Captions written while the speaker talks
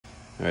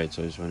Alright,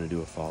 so I just want to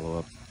do a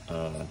follow-up.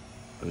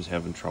 I was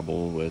having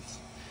trouble with,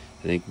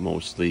 I think,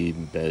 mostly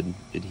bed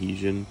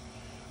adhesion.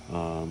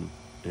 And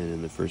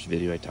in the first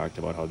video I talked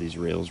about how these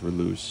rails were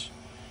loose.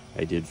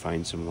 I did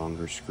find some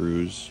longer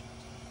screws.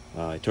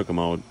 I took them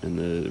out, and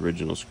the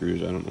original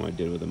screws, I don't know what I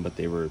did with them, but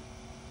they were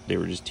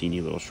just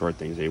teeny little short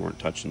things. They weren't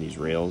touching these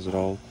rails at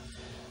all.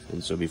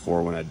 And so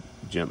before, when I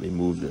gently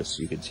moved this,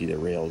 you could see the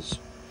rails,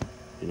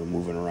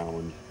 moving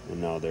around,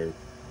 and now they're,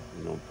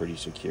 pretty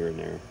secure in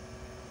there.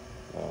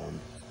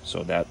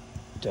 So that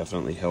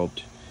definitely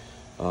helped.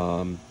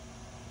 I'd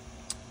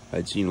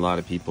seen a lot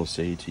of people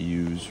say to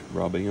use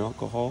rubbing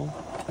alcohol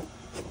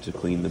to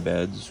clean the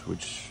beds,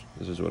 which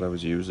this is what I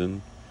was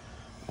using.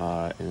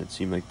 And it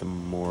seemed like the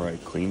more I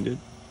cleaned it,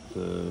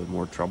 the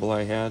more trouble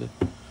I had.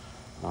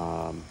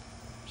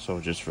 So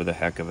just for the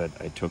heck of it,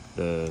 I took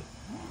the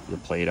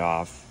plate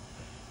off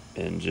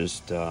and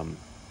just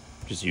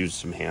used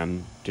some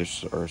hand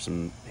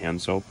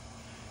soap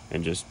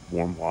and just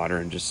warm water,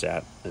 and just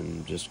sat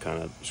and just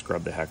kind of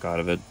scrubbed the heck out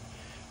of it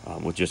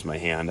with just my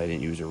hand. I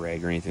didn't use a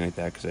rag or anything like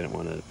that because I didn't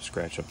want to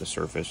scratch up the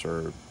surface,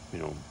 or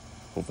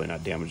hopefully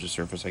not damage the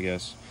surface, I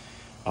guess.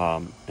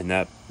 And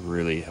that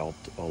really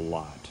helped a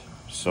lot.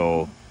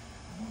 So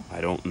I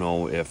don't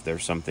know if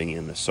there's something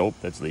in the soap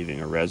that's leaving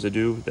a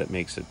residue that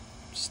makes it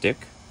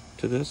stick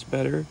to this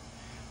better,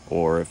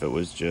 or if it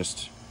was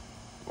just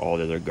all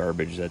the other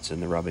garbage that's in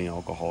the rubbing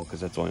alcohol,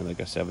 because that's only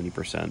like a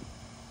 70%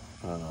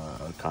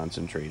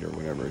 concentrate or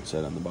whatever it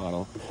said on the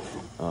bottle.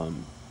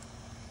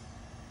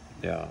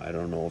 Yeah, I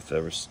don't know if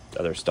there was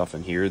other stuff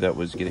in here that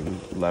was getting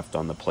left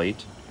on the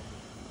plate,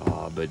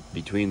 but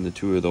between the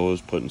two of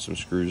those, putting some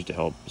screws to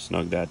help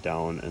snug that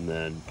down, and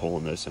then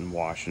pulling this and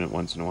washing it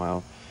once in a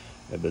while,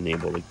 I've been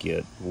able to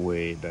get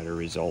way better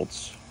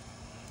results.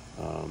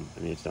 I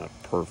mean, it's not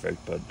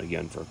perfect, but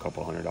again, for a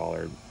couple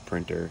 $100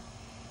 printer,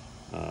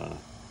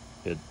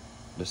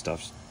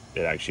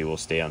 it actually will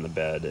stay on the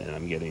bed, and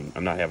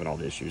I'm not having all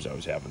the issues I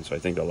was having. So I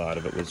think a lot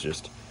of it was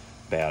just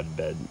bad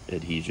bed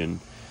adhesion.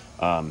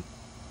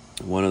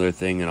 One other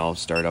thing, and I'll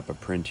start up a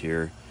print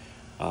here.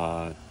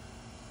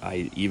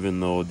 Even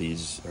though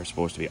these are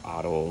supposed to be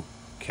auto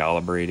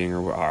calibrating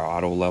or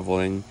auto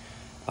leveling,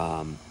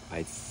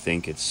 I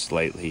think it's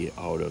slightly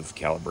out of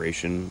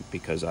calibration,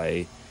 because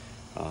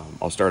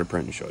I'll start a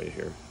print and show you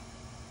here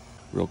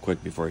real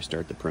quick before I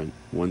start the print.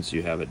 Once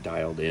you have it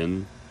dialed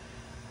in,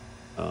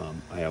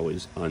 I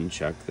always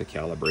uncheck the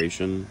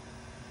calibration,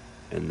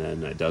 and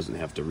then it doesn't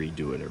have to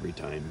redo it every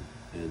time.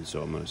 And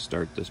so I'm going to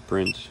start this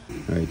print.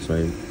 Alright,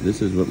 so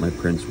this is what my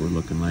prints were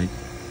looking like.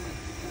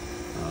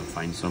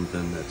 Find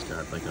something that's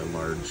got like a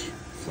large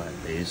flat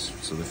base.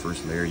 So the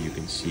first layer you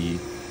can see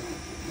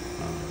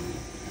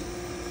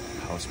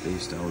how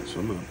spaced out.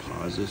 So I'm going to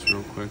pause this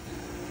real quick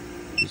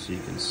just so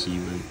you can see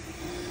what.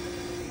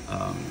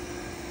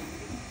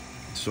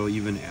 So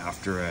even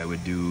after I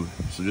would do,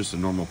 so just a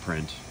normal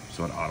print,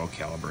 so it auto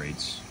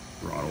calibrates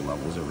or auto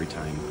levels every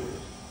time.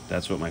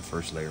 That's what my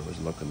first layer was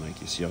looking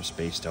like. You see how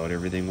spaced out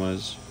everything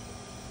was?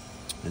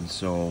 And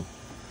so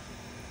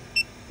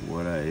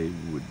what I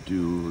would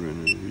do, we're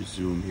going to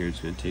resume here,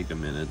 it's going to take a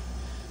minute.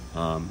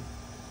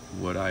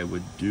 What I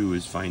would do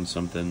is find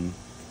something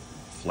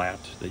flat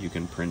that you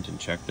can print and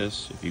check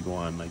this. If you go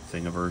on like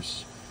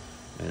Thingiverse,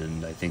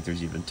 and I think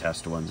there's even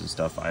test ones and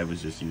stuff. I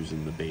was just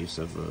using the base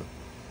of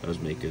I was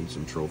making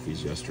some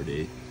trophies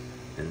yesterday,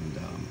 and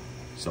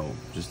so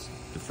just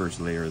the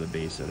first layer of the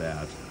base of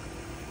that.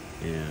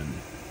 And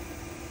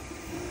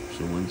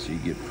so once you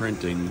get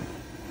printing,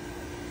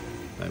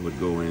 I would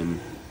go in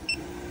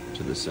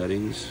to the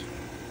settings,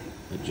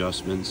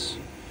 adjustments,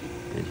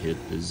 and hit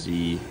the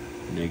Z,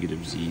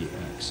 -Z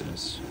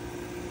axis.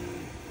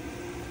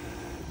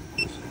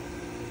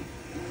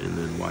 And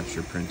then watch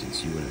your print and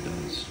see what it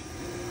does.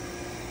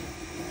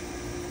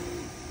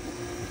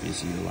 If you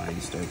see the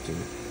lines start to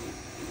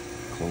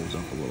close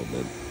up a little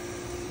bit.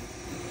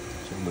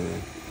 So I'm going to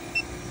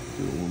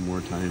do it one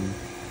more time.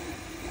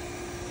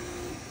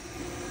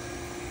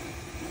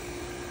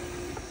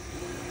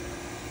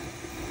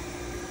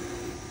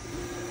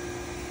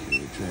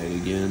 Okay, try it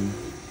again.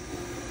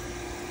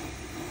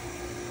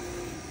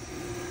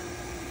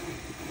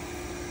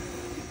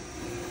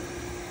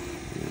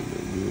 And I'm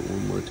going to do it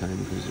one more time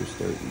because they're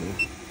starting to.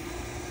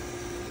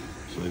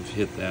 So I've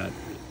hit that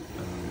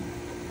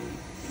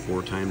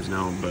 4 times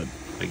now, but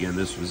again,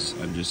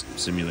 I'm just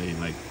simulating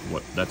like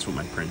that's what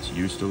my prints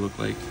used to look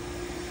like.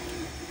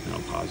 And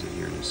I'll pause it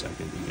here in a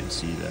second. You can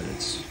see that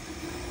it's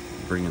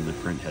bringing the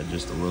print head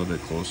just a little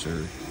bit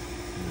closer,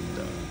 and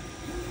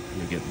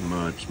you get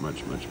much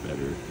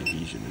better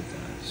adhesion with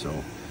that.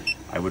 So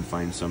I would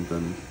find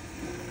something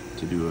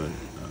to do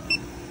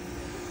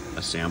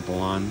a sample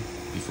on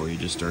before you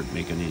just start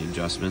making any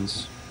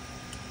adjustments.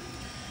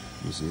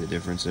 You see the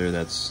difference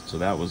there? So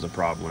that was the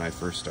problem when I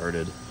first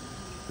started.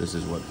 This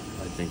is what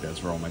I think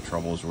that's where all my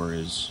troubles were,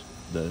 is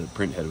the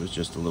print head was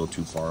just a little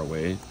too far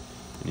away.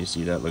 And you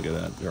see that? Look at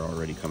that. They're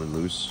already coming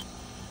loose.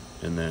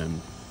 And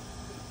then,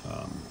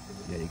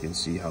 yeah, you can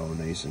see how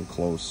nice and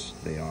close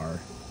they are.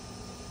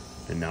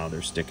 And now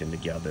they're sticking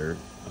together.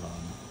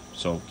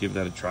 So give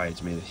that a try.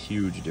 It's made a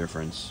huge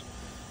difference,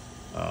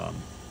 at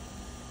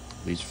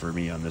least for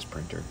me on this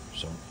printer.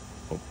 So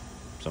hope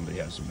somebody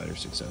has some better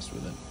success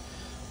with it.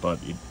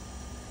 But you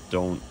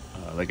don't,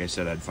 like I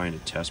said, I'd find a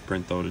test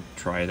print though to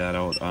try that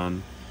out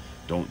on.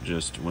 Don't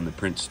just, when the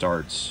print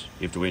starts,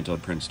 you have to wait until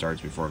the print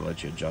starts before it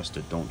lets you adjust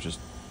it. Don't just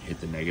hit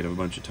the negative a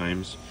bunch of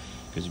times,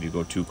 because if you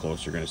go too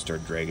close, you're going to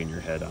start dragging your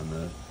head on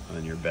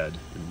your bed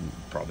and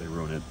probably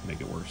ruin it,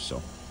 make it worse.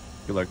 So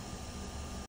good luck.